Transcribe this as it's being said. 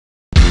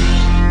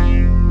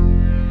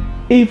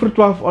1 voor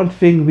 12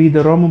 ontving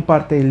wederom een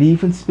partij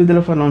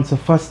levensmiddelen van onze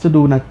vaste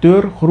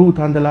donateur,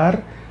 groothandelaar,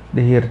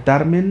 de heer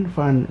Darmin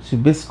van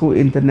Subisco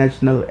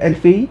International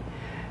NV.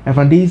 En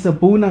van deze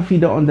bona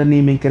fide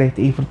onderneming krijgt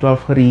 1 voor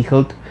 12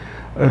 geregeld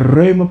een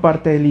ruime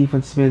partij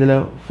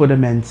levensmiddelen voor de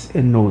mens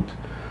in nood.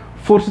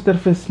 Voorzitter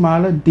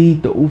Vismalen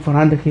deed de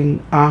overhandiging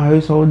aan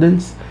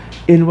huishoudens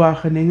in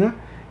Wageningen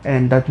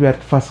en dat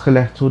werd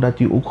vastgelegd zodat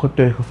u ook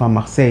getuige van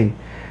mag zijn.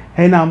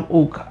 Hij nam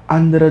ook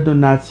andere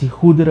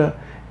donatiegoederen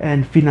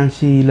en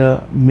financiële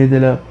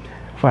middelen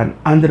van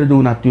andere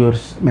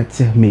donateurs met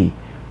zich mee.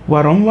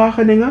 Waarom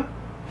Wageningen?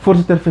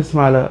 Voorzitter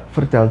Vismalen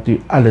vertelt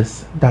u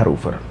alles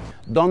daarover.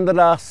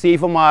 Donderdag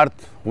 7 maart,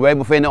 wij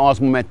bevinden ons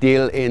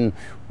momenteel in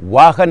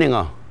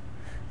Wageningen.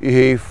 U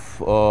heeft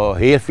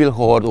heel veel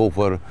gehoord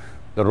over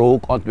de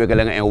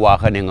rookontwikkelingen in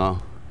Wageningen.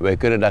 Wij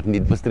kunnen dat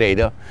niet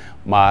bestrijden,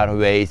 maar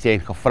wij zijn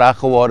gevraagd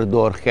geworden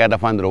door Gerda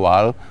van der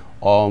Waal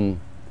om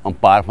een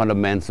paar van de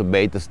mensen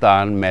bij te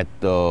staan met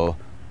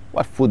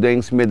wat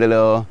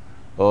voedingsmiddelen.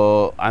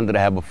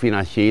 Anderen hebben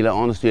financiële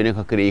ondersteuning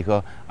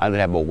gekregen, anderen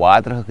hebben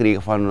water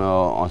gekregen van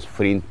onze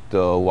vriend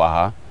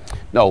Waha.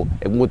 Nou,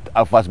 ik moet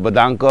alvast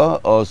bedanken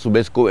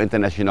Subisco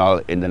International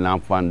in de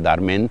naam van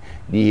Darmin.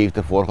 Die heeft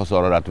ervoor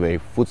gezorgd dat wij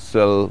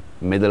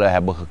voedselmiddelen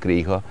hebben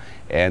gekregen.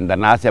 En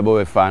daarnaast hebben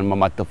we van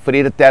mama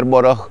Tevreden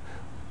Terborg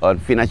een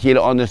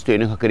financiële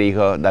ondersteuning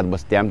gekregen dat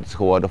bestemd is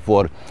geworden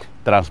voor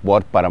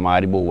transport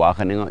Paramaribo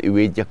Wageningen. U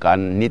weet, je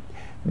kan niet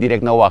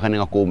direct naar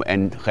Wageningen komen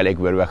en gelijk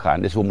weer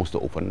weggaan. Dus we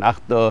moesten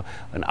overnachten,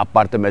 een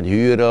appartement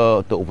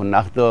huren, te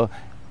overnachten,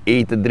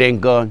 eten,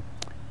 drinken.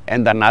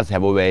 En daarnaast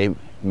hebben wij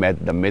met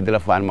de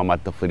middelen van mama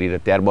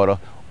Tevreden Terborg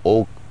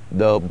ook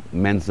de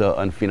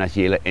mensen een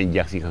financiële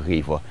injectie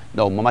gegeven.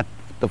 Nou, mama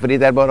Tevreden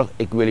Terborg,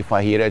 ik wil u van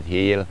hieruit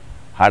heel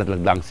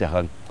hartelijk dank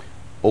zeggen.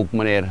 Ook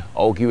meneer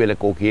Aukie wil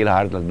ik ook heel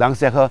hartelijk dank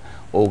zeggen.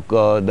 Ook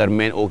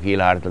Darmin ook heel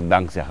hartelijk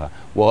dank zeggen.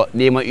 We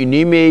nemen u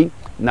nu mee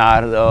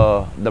naar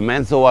de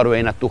mensen waar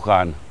wij naartoe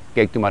gaan.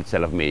 Kijkt u maar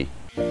zelf mee.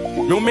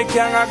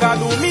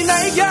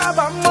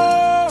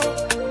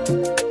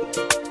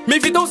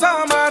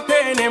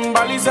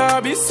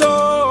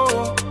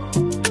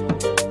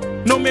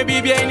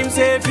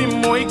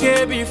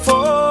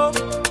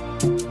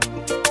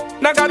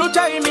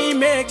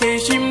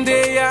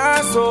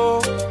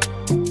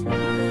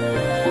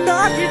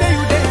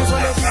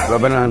 We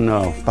hebben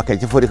een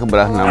pakketje voor je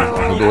gebracht,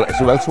 het is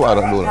wel zwaar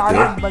door.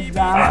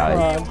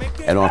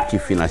 En ook je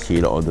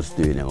financiële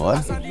ondersteuning hoor.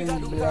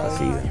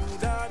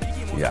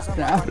 Ja,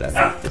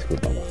 is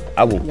goed man.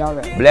 Abu,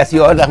 bless je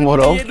hoor, dag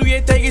mevrouw.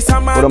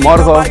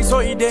 Goedemorgen.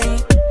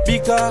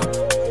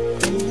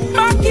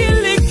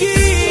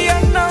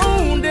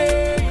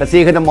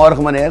 Gezegende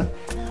morgen meneer.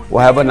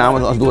 We hebben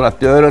namens ons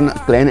donateur een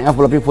kleine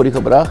envelopje voor je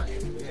gebracht.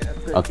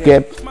 Een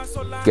kip.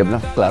 Ik heb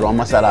nog klaar om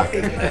masala.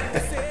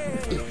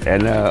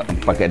 En een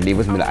pakket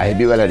levensmiddelen. Hij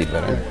heeft wel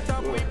liever.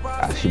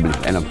 Alsjeblieft.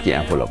 En een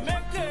envelop.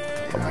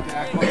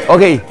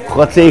 Oké,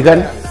 God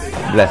zegen.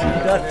 Bless you.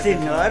 God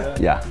zegen hoor.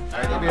 Ja.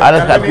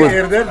 Alles gaat goed.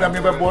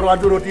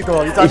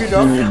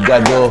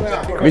 Gado.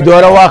 We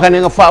doen een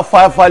Wageningen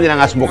val in een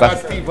asmoka.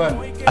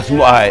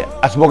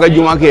 Asmoka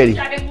juma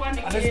keri.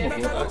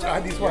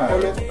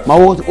 Maar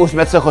hoe is het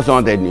met zijn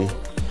gezondheid nu?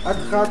 Het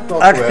gaat.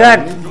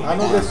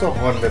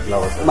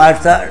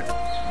 Maar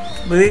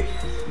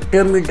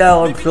temita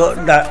also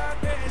da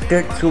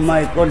tet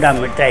sumai ko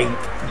damitai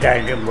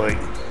dari boy.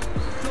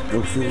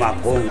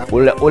 Sumako.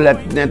 Ulat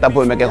nenta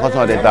po me ke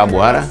gezondheid tabu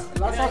hara.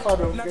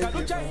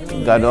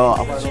 Gado.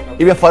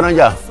 Ibe fanon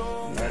ja.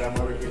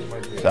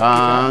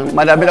 Sang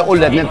madabila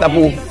ulat nenta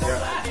po.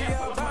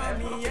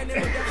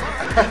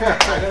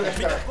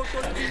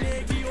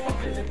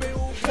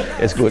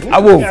 Is goed.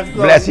 Abu,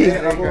 bless you.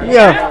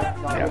 Ja.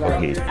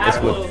 Oké, is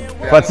goed.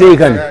 God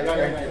zegen.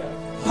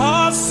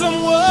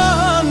 Awesome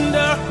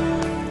wonder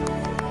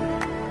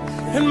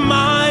and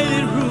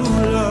mighty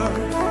ruler,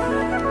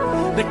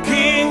 the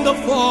King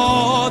of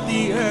all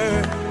the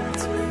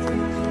earth,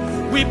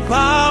 we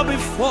bow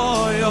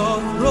before your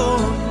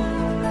throne.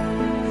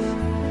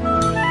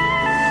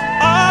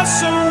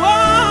 Awesome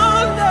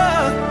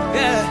wonder,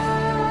 yeah,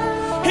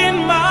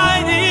 and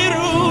mighty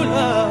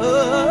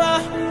ruler,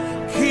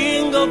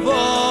 King of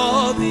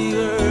all the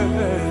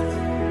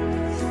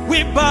earth,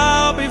 we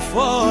bow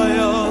before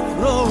your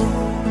throne.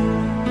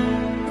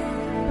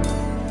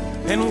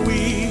 And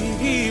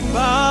we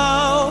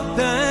bow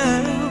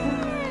down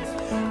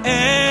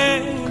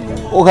and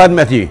Hoe gaat het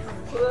met u?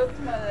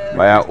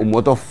 Maar ja, een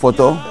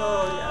motorfoto,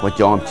 wat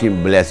je op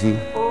team blessing,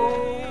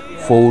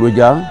 voor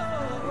jou,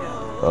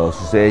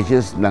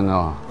 sausages,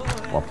 een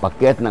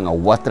pakket,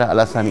 een water,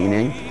 alles aan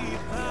in.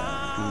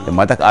 Je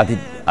moet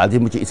altijd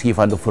moet je iets geven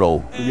van de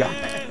vrouw. Ja.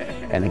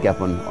 En ik heb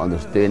een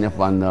ondersteuning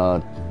van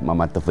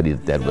mama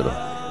Tevreden Terborg,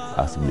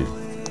 alsjeblieft.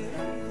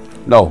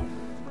 Nou,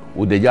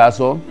 hoe dit jaar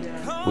zo?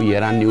 We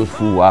hier aan nieuws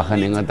voor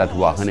Wageningen, dat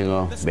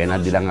Wageningen bijna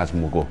die lang als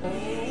moeko.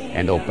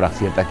 En de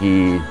operatie dat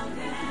ik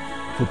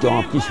voor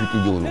jou kies wat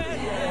te doen.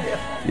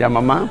 Ja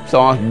mama,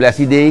 zo'n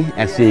blessed day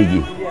en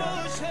segi.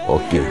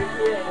 Oké.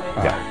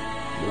 Ja.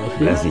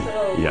 Bless you.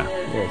 Ja.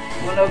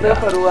 Wanneer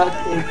verwacht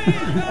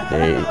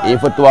Hey, 1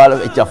 voor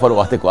 12, ik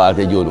verwacht ik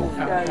altijd Jono.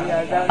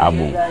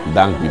 Abu,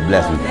 dank je,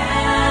 bless you.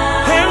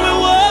 And we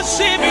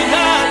worship you,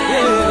 God.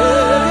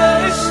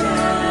 Yes.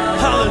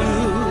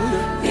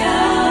 Hallelujah.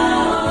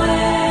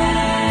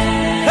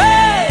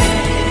 Hey,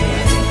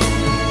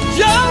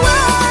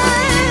 Yahweh,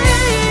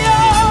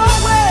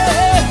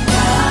 Yahweh.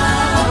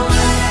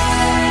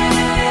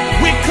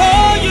 We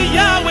call you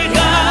Yahweh, God.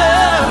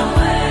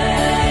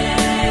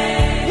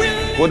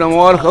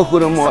 Goedemorgen,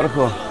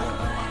 goedemorgen.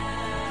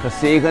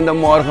 Gezegende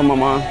morgen,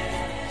 mama.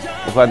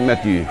 Hoe gaat het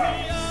met u?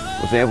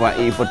 We zijn van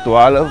 1 voor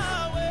 12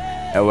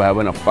 en we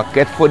hebben een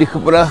pakket voor u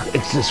gebracht.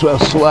 Het is wel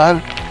zwaar.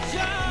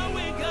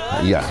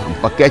 Ja, een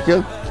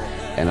pakketje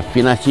en een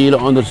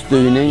financiële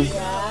ondersteuning.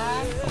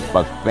 Een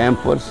pak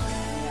pampers.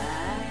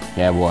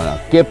 We hebben een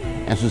kip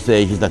en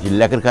sausages dat u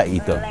lekker kan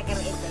eten.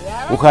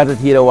 Hoe gaat het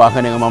hier in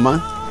Wageningen,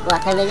 mama?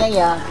 Wageningen,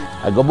 ja.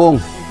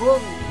 Agabong.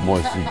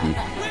 Mooi city.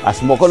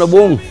 Asmoko na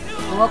bong.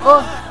 Moko,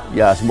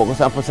 Ja, asmoko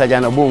sa saja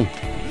na bong.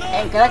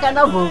 enkele kan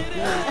ook boek.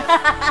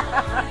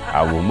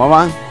 Abu,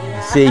 mama,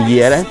 say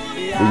here.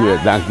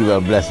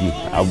 Dankjewel, bless you.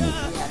 Abu.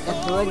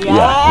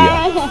 Ja.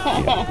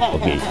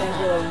 Oké.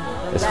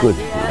 Dat is goed.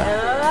 Ja.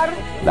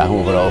 Dag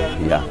mevrouw.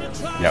 Ja.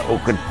 Ja,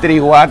 ook een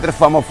 3 water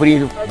van mijn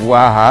vriend.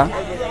 Waha.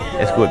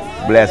 Is goed.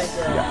 Bless.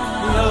 Ja.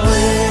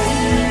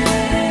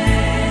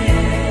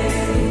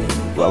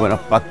 We hebben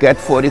een pakket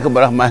voor u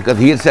gebracht. Mag ik het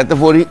hier zetten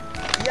voor u?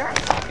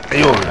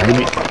 Ja.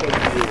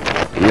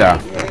 Ja.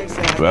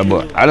 We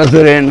hebben alles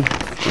erin.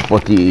 De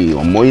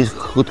potje mooi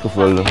goed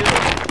gevuld.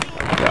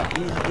 Ja.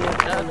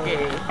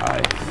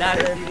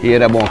 Hier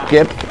hebben we een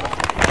kip.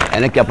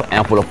 En ik heb een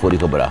envelop voor u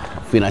gebracht.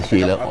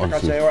 Financiële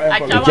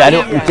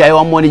ondersteuning. Ik heb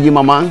een money,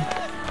 mama.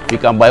 Je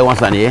kan bij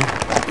ons aan je.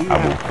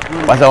 Abu.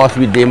 Pas was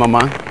with day,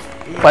 mama.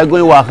 Pai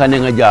gue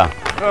Wageningen ja.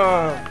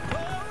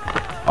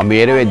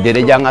 Amere we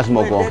dere jangas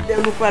moko.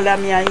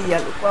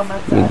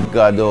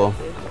 Gado.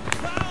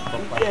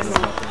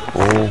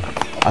 Oh.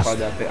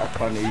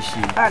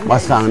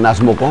 Masang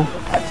nas moko.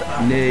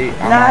 Nee,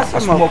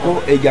 as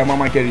moko e jama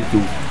ma keri tu.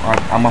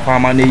 Ama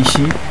fama ne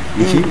ishi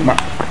ma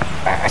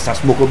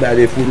asas moko ba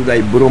de furu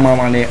dai broma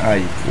mane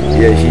ai.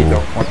 Ye shi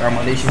to. Want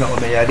ama ne ishi na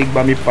obe ya dik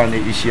ba mi pane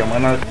ishi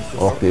amana.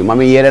 Oke,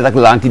 mami yere tak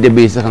lanti de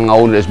bezig gaan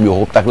houden, dus mi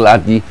hoop tak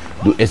lanti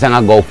do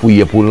esanga go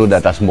fuye puno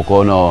dat as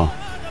moko no.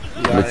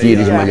 Betul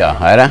di sama ja,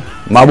 era?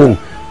 Mabung.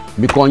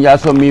 Mi konja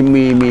so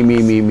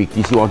mi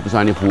kisi wan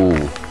kusani fu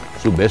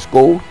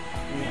Subesco.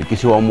 Mi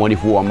kisi wan moni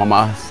fu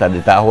mama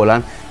sadeta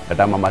holan.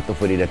 Kata mama to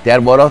furi de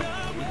terborot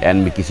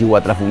en mi kisi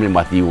wat rafu mi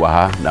mati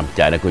waha dam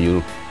cara ko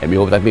juru. En mi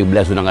hoop tak mi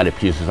bless unang ade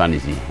pisi sani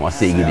si. Was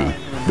segi di.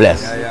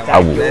 Bless.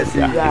 Abu.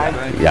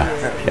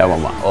 Ja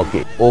mama.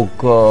 Oké.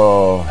 Ook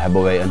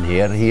hebben wij een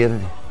heer hier.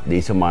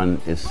 Deze man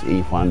is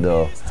een van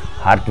de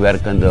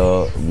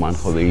hardwerkende man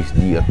geweest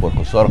die ervoor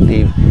gezorgd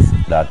heeft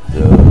dat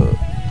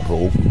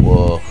rook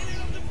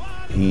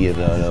hier,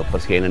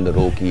 verschillende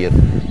rook hier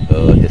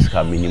is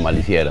gaan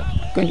minimaliseren.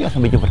 Kunt u ons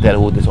een beetje vertellen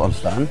hoe het is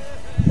ontstaan?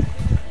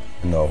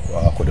 Nou,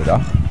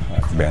 goedendag.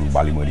 Ik ben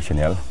Bali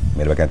Medicinel,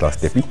 medewerkend als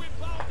Tippy.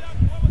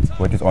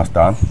 Hoe het is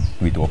ontstaan,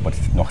 weten we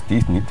precies nog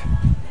steeds niet.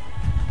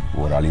 We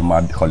horen alleen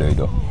maar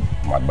geluiden.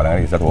 Maar het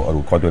belangrijke is dat we een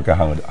rookhoudwerker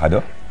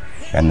hadden.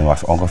 En het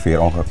was ongeveer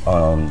 1,5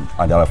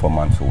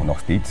 maand zo nog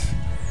steeds.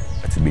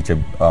 Het is een beetje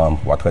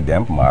wat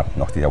gedempt, maar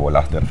nog steeds hebben we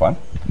last ervan.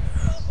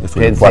 Dus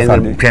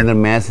zijn er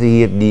mensen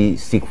hier die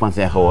ziek van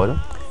zijn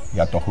geworden?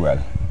 Ja, toch wel.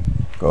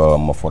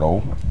 Mijn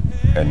vrouw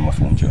en mijn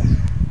zoontje.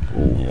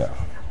 Ja.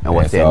 En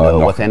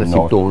wat zijn de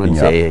symptomen die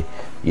zij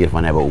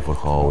hiervan hebben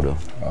overgehouden?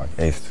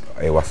 Hij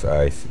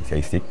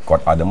is ziek,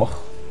 kortademig.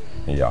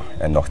 Ja.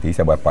 En nog steeds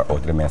hebben een paar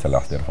oudere mensen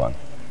last ervan.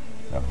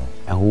 Ja.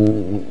 En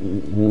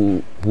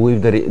hoe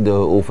heeft de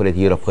overheid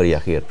hierop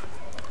gereageerd?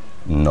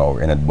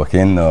 Nou, in het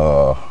begin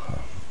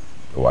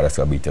waren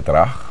ze een beetje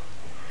traag.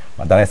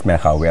 Maar dan is men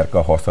gaan werken,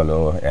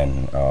 hosselen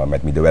en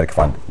met medewerking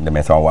van de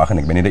mensen van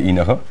Wageningen. Ik ben niet de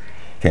enige. Er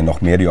zijn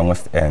nog meer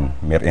jongens en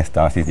meer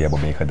instanties die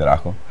hebben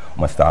meegedragen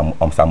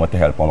om samen te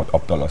helpen om het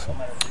op te lossen.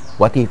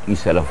 Wat heeft u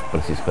zelf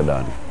precies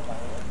gedaan?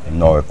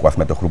 Nou, ik was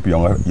met een groep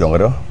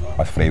jongeren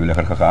als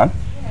vrijwilliger gegaan.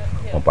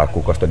 Om een paar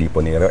koekers te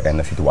deponeren en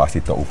de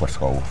situatie te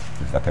overschouwen.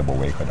 Dus dat hebben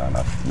wij gedaan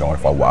als jongeren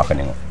van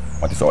Wageningen.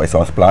 Want het is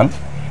ons plan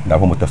dat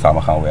we moeten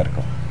samen gaan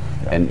werken.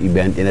 Ja. En u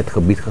bent in het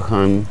gebied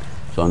gegaan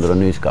zonder een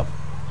neuskap?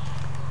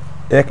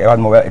 Ik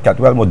had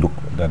wel mijn doek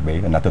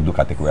daarbij, een natte doek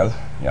had ik wel.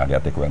 Ja, die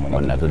had ik wel.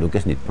 Maar natte doek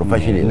is niet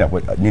professioneel?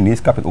 Nee, die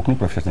neuskap is ook niet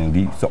professioneel,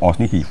 die ze ons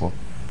niet geven.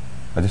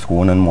 Dat is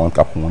gewoon een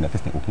mondkap, dat is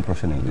ook niet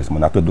professioneel. Dus mijn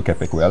natte doek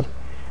heb ik wel.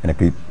 En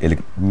ik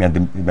heb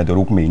met de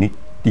rook mee, niet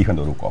tegen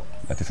de rook op.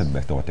 Dat is het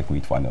beste wat ik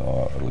weet van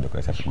Rode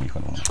Kruis, heb ik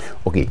meegenomen.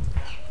 Oké,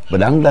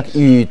 bedankt dat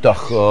u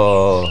toch,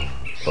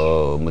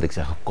 moet ik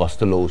zeggen,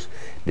 kosteloos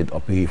dit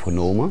op u heeft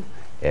genomen.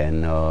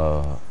 En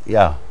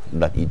ja,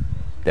 dat u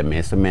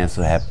tenminste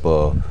mensen hebt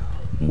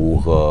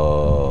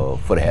mogen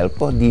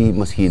verhelpen die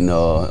misschien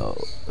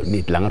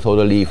niet langer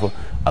zouden leven.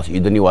 Als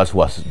u er niet was,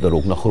 was de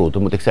rook nog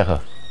groter, moet ik zeggen.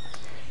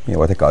 Ja,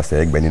 wat ik al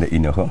zei, ik ben niet de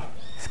enige. Er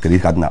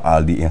krediet gaat naar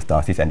al die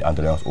instanties en die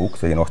andere jongens ook. Ze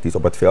zijn nog steeds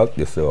op het veld,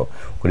 dus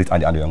krediet aan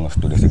die andere jongens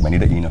toe. Dus ik ben niet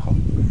de enige.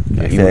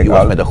 Ja, je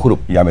was met de groep?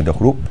 Ja, met de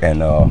groep en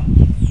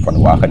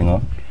van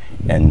Wageningen.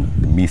 En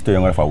de meeste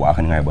jongeren van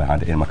Wageningen hebben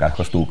handen in elkaar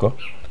gestoken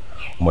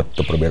om het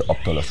te proberen op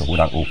te lossen, hoe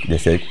dan ook.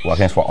 Dus Wageningen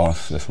is voor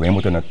ons, dus wij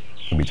moeten het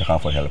een beetje gaan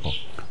verhelpen.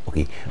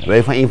 Oké.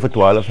 Wij van 1 voor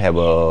 12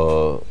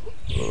 hebben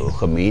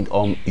gemeend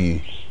om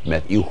u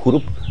met uw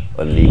groep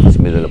een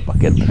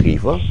levensmiddelenpakket te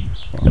geven.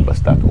 Er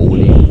bestaat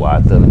olie,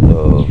 water,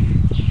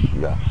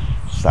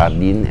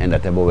 sardine en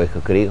dat hebben wij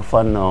gekregen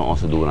van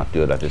onze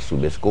donateur, dat is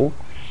Subisco.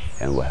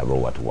 En we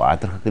hebben wat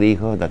water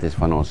gekregen, dat is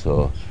van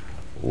onze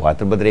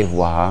waterbedrijf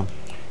Waha.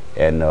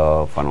 En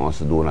van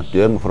onze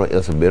donateur, mevrouw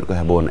Ilse Burker,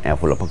 hebben we een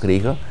envelop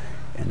gekregen.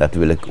 En dat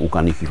wil ik ook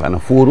aan die geven aan de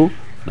Furu,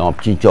 dan op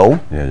Chinchou,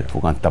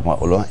 voor aan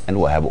Tapmaolo.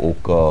 En we hebben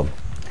ook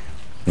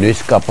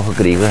neuskappen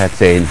gekregen. Het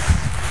zijn,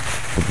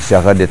 moet ik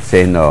zeggen, dit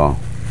zijn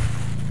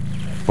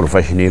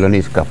professionele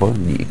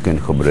neuskappen die je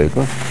kunt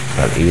gebruiken. Ik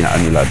zal één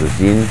aan u laten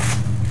zien.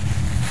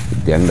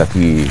 Ik denk dat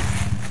hij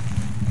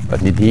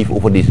het niet heeft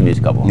over deze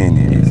neuskappen.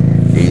 Nee.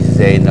 Deze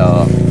zijn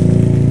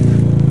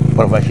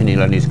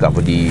professionele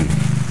neuskappen die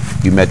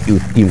u met uw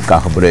team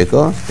kan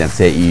gebruiken,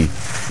 tenzij u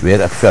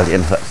weer het veld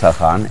in zal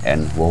gaan.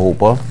 En we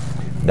hopen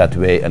dat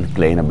wij een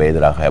kleine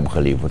bijdrage hebben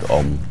geleverd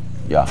om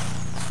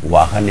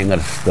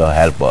Wageningers te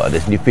helpen. Het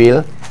is niet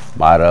veel,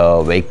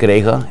 maar wij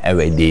krijgen en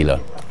wij delen.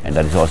 En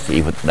dat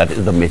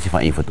is de missie van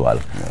 1 voor 12. Ja.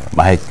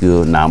 Mag ik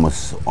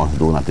namens onze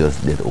donateurs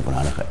dit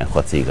overhandigen en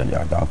God zegen.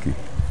 Ja, dank u.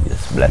 Yes,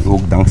 bless.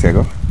 Ook dank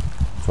zeggen,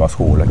 zoals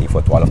gewoonlijk 1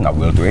 voor 12 naar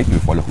Worldwide, u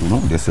volgt UNO,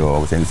 dus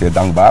we zijn zeer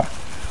dankbaar.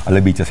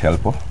 Alle beetjes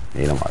helpen.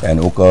 Helemaal.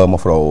 En ook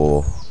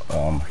mevrouw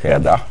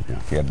Gerda,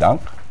 zeer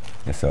dank.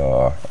 Dus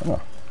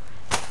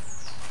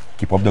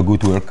keep up the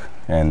good work.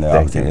 En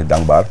we zijn heel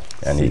dankbaar.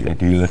 En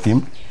het hele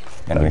team.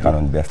 En we gaan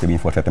het beste weer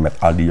voortzetten met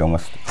al die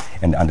jongens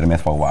en de andere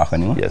mensen van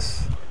Wageningen. Yes.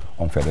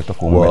 Om verder te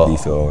komen met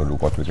deze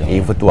roepontwikkeling.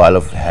 1 voor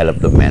 12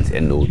 helpt de mensen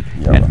in nood.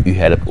 Ja, en u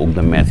helpt ook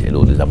de mensen in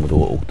nood, dus dat moeten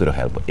we ook terug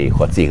helpen. Hey,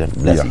 God zegen,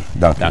 bless you.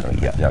 Dank u.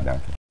 Ja, dank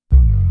u.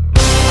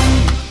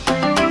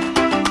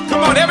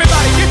 Come on,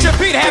 everybody, get your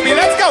feet happy.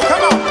 Let's go.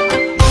 Come on.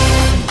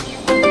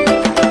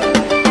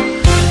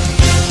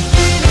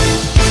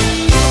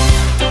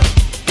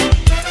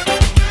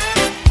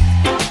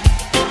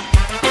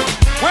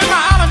 Where my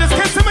islanders?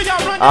 Can some of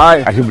y'all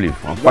run? Alsjeblieft,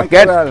 een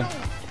pakket.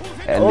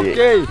 En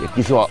je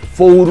kiest wat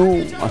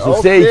foru,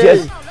 sausages,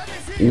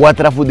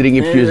 water voor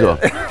drinken zo.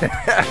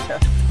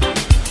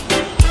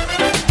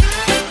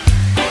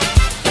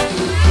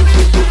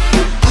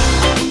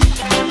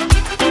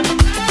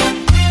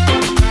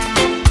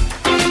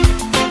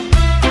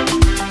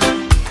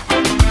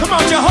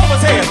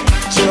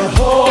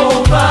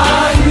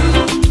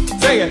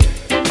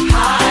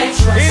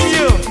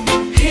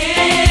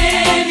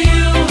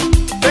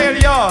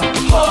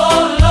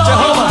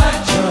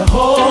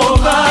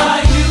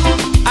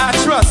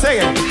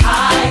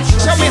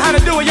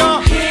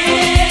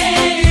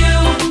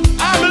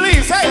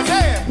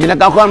 Je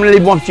kan gewoon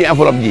een bompje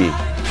envelop die.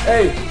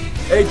 Hey,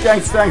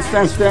 thanks.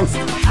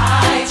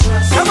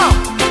 Come on.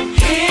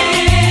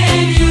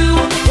 In you,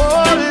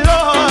 oh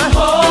Lord.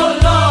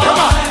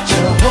 Come on.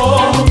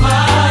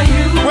 Jehovah,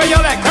 you. Where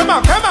y'all at? Come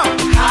on.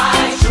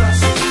 I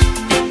trust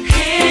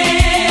in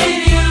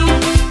you.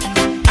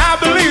 I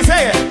believe,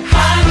 say it.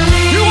 I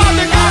believe. You are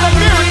the God of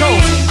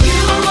miracles.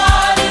 You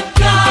are the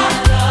God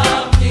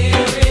of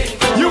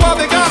miracles. You are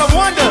the God of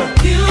wonder.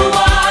 You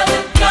are the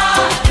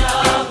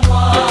God of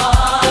wonder.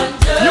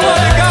 You are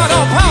the God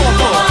of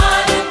powerful. You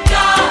are the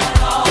God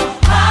of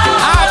power.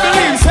 I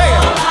believe, say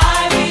it.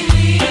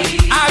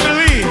 I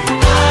believe.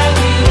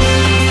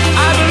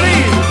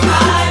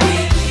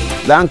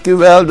 Dank u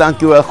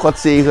wel. God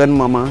zegen,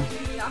 mama.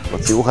 God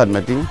zegen, hoe gaat het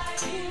met u?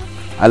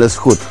 Alles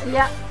goed?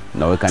 Ja.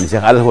 Nou, ik kan niet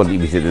zeggen alles goed.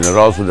 Je zit in een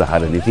rolstoel, dan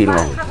gaat het niet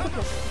helemaal goed.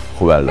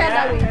 Geweldig.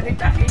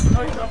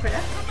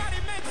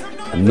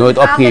 Nooit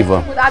opgeven.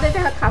 Ik moet altijd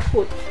zeggen, het gaat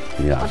goed.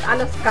 Ja. Want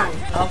alles kan.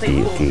 Oké.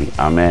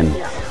 Amen.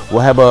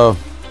 We hebben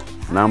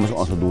namens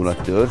onze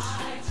donateurs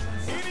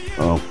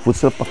een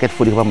voedselpakket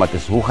voor die van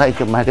Matthijs.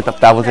 Mag ik het op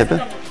tafel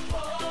zetten?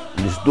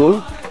 In de stoel.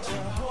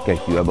 Kijk,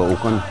 we hebben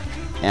ook een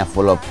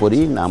envelop voor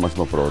die namens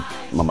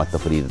mama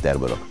Tevreden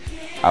Terborg.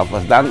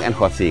 Alvast dank en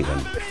God zegen.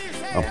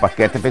 Een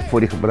pakket heb ik voor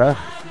die gebracht.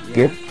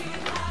 Kip.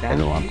 En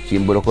dan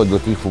Chimboroko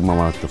doet die voor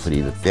mama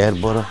Tevreden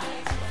Terborg.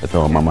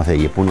 Dat mama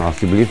zei, je poen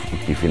alsjeblieft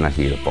op die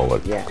financiële power.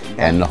 Ja,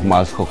 en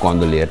nogmaals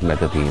gecondoleerd met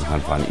het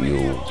heengaan van uw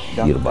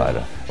dierbare.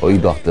 Oh, uw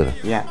dochter?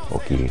 Ja.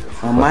 Oké.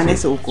 Mijn man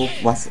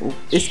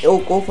is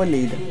ook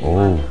overleden.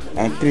 Oh.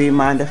 En 2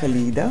 maanden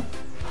geleden.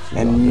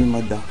 En nu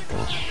mijn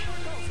dochter.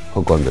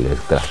 Gecondoleerd,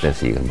 kracht en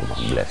zegen, mama.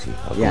 Bless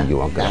you. Ja,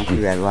 dank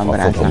u wel.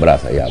 Van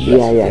Brasa, ja,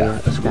 bless. Ja,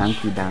 dat is goed.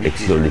 dank u. Ik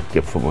zul die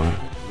kip voor me.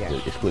 Ja.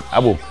 Is goed.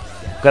 Abu,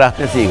 kracht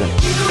en zegen.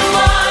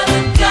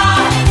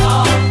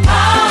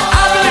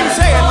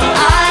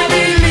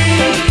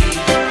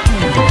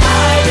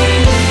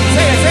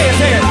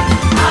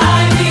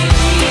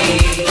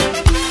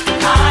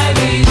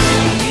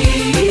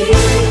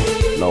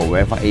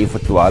 Wij van 1 voor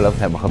 12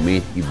 hebben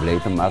gemeten u blij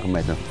te maken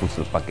met een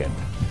voedselpakket.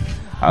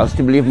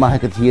 Alsjeblieft, mag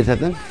ik het hier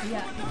zetten? Ja.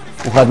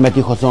 Hoe gaat het met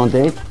uw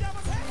gezondheid?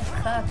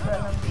 Gaat wel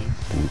een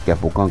beetje. Ik heb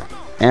ook een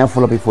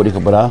envelopje voor u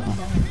gebracht.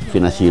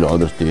 Financiële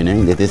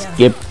ondersteuning. Dit is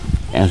kip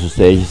en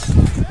sausages.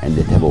 En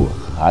dit hebben we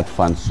gehad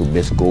van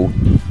Subisco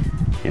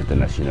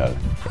International.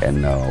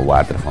 En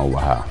water van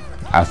Waha.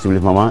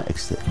 Alsjeblieft mama.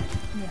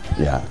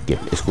 Ja, kip.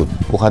 Is goed.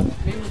 Hoe gaat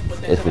het?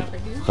 Is goed.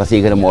 Ga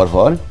zeker morgen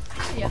hoor.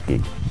 Ja. Oké.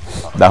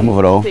 Dag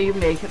mevrouw.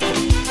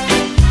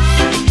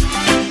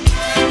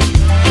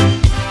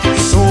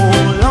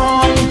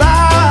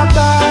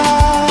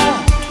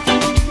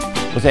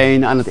 We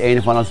zijn aan het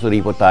einde van onze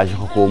reportage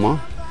gekomen.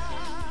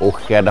 Ook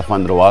Gerda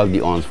van der Wal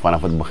die ons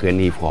vanaf het begin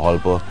heeft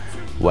geholpen.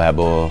 We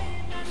hebben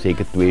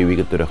zeker 2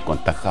 weken terug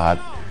contact gehad.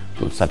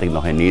 Toen zat ik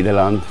nog in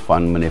Nederland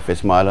van meneer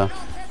Vismalen.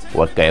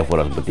 Wat kan je voor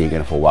ons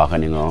betekenen voor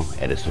Wageningen?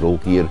 Er is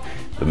rook hier.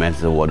 De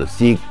mensen worden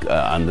ziek,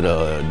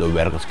 de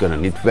werkers kunnen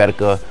niet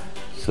werken.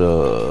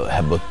 Ze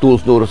hebben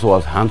tools nodig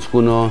zoals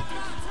handschoenen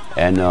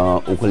en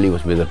ook een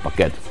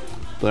levensmiddelpakket.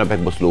 Toen heb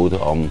ik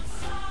besloten om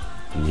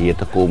hier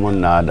te komen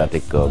nadat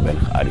ik ben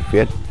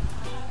gearriveerd.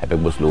 Heb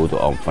ik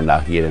besloten om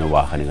vandaag hier in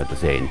Wageningen te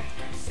zijn.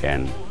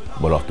 En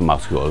belofte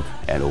mag schuld.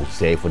 En ook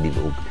zij verdient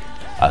ook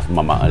als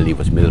mama een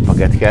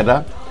levensmiddelpakket,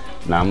 Gerda.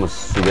 Namens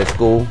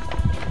Subisco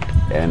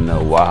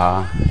en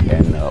Waha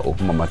en ook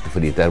mama te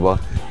verdiend hebben.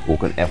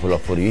 Ook een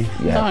envelop voor u.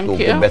 Je hebt ook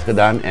je best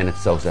gedaan en ik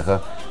zou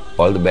zeggen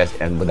all the best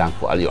en bedankt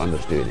voor al je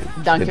ondersteuning.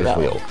 Dank je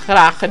wel.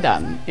 Graag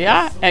gedaan.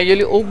 Ja? En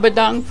jullie ook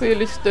bedankt voor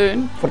jullie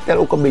steun. Vertel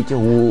ook een beetje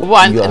hoe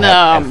je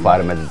hebt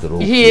ervaren met het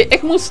roken.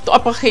 Ik moest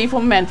op een gegeven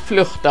moment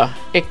vluchten.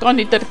 Ik kon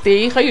niet er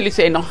tegen. Jullie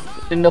zijn nog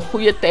in de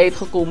goede tijd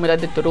gekomen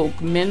dat het rook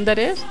minder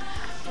is.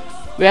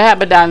 We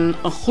hebben dan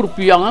een groep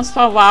jongens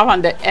van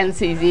want de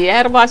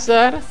NCCR was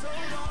er.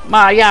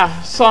 Maar ja,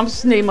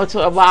 soms nemen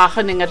ze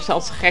Wageningers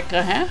als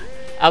gekken, hè?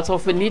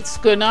 Alsof we niets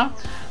kunnen.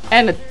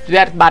 En het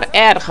werd maar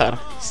erger.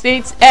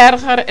 Steeds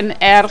erger en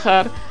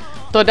erger.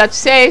 Totdat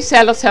zij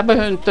zelfs hebben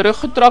hun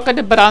teruggetrokken.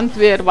 De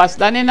brandweer was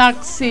dan in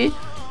actie.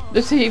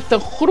 Dus ze heeft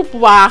een groep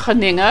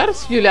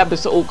Wageningers. Jullie hebben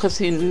ze ook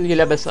gezien. Jullie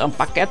hebben ze een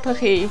pakket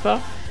gegeven.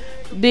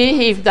 Die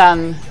heeft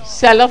dan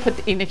zelf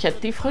het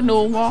initiatief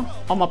genomen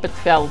om op het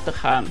veld te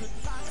gaan.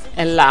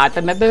 En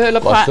later met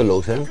behulp van...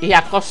 Kosteloos, hè?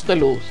 Ja,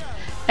 kosteloos.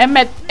 En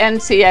met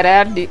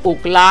NCRR die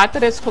ook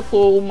later is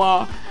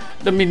gekomen.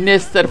 De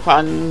minister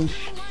van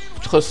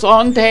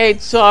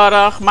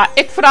Gezondheidszorg. Maar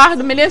ik vraag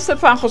de minister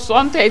van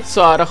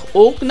Gezondheidszorg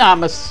ook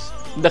namens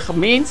de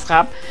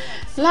gemeenschap.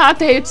 Laat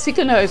hij het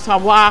ziekenhuis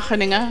van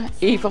Wageningen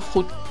even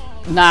goed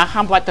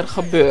nagaan wat er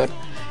gebeurt.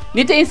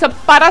 Niet eens een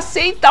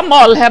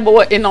paracetamol hebben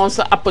we in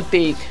onze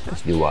apotheek. Dat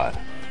is niet waar.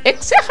 Ik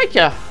zeg het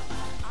je.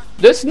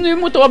 Dus nu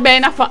moeten we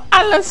bijna van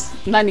alles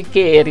naar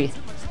Nikeri.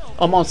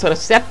 Om onze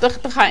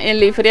recepten te gaan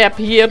inleveren. Je hebt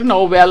hier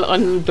nou wel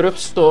een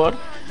drugstore.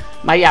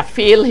 Maar ja,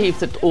 veel heeft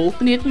het ook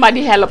niet. Maar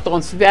die helpt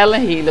ons wel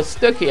een hele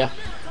stukje.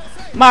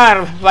 Maar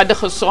wat de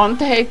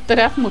gezondheid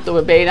betreft moeten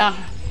we bijna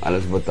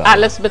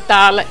alles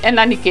betalen en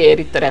naar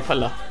Nikeri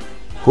treffelen.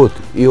 Goed,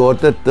 u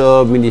hoort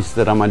het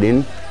minister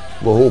Ramadin.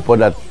 We hopen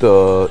dat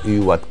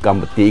u wat kan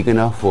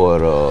betekenen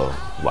voor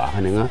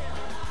Wageningen.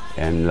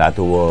 En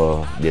laten we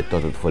dit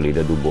tot het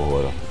verleden doen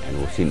behoren. En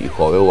we zien u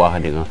gauw in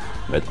Wageningen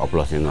met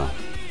oplossingen.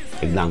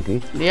 Ik dank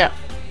u. Ja,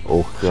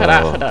 ook,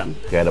 graag gedaan.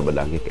 Gerda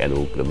bedank ik en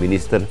ook de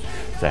minister.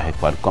 Zeg ik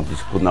van komt u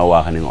spoed naar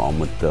Wageningen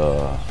om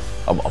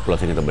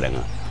oplossingen te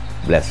brengen.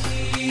 Bless.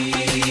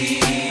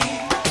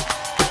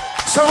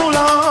 So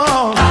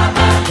long,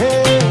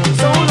 hey,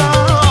 so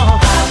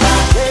long,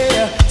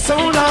 yeah, so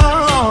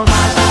long.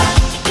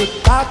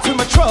 Goodbye to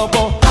my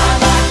trouble,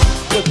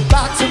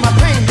 goodbye to my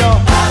pain, yo.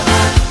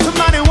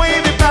 Somebody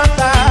wave me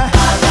bye-bye,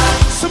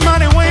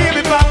 somebody wave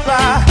me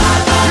bye-bye.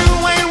 You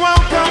ain't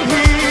welcome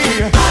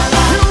here,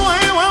 you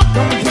ain't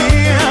welcome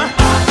here.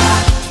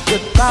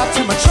 Goodbye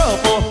to my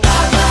trouble,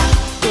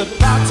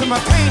 goodbye to my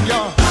pain.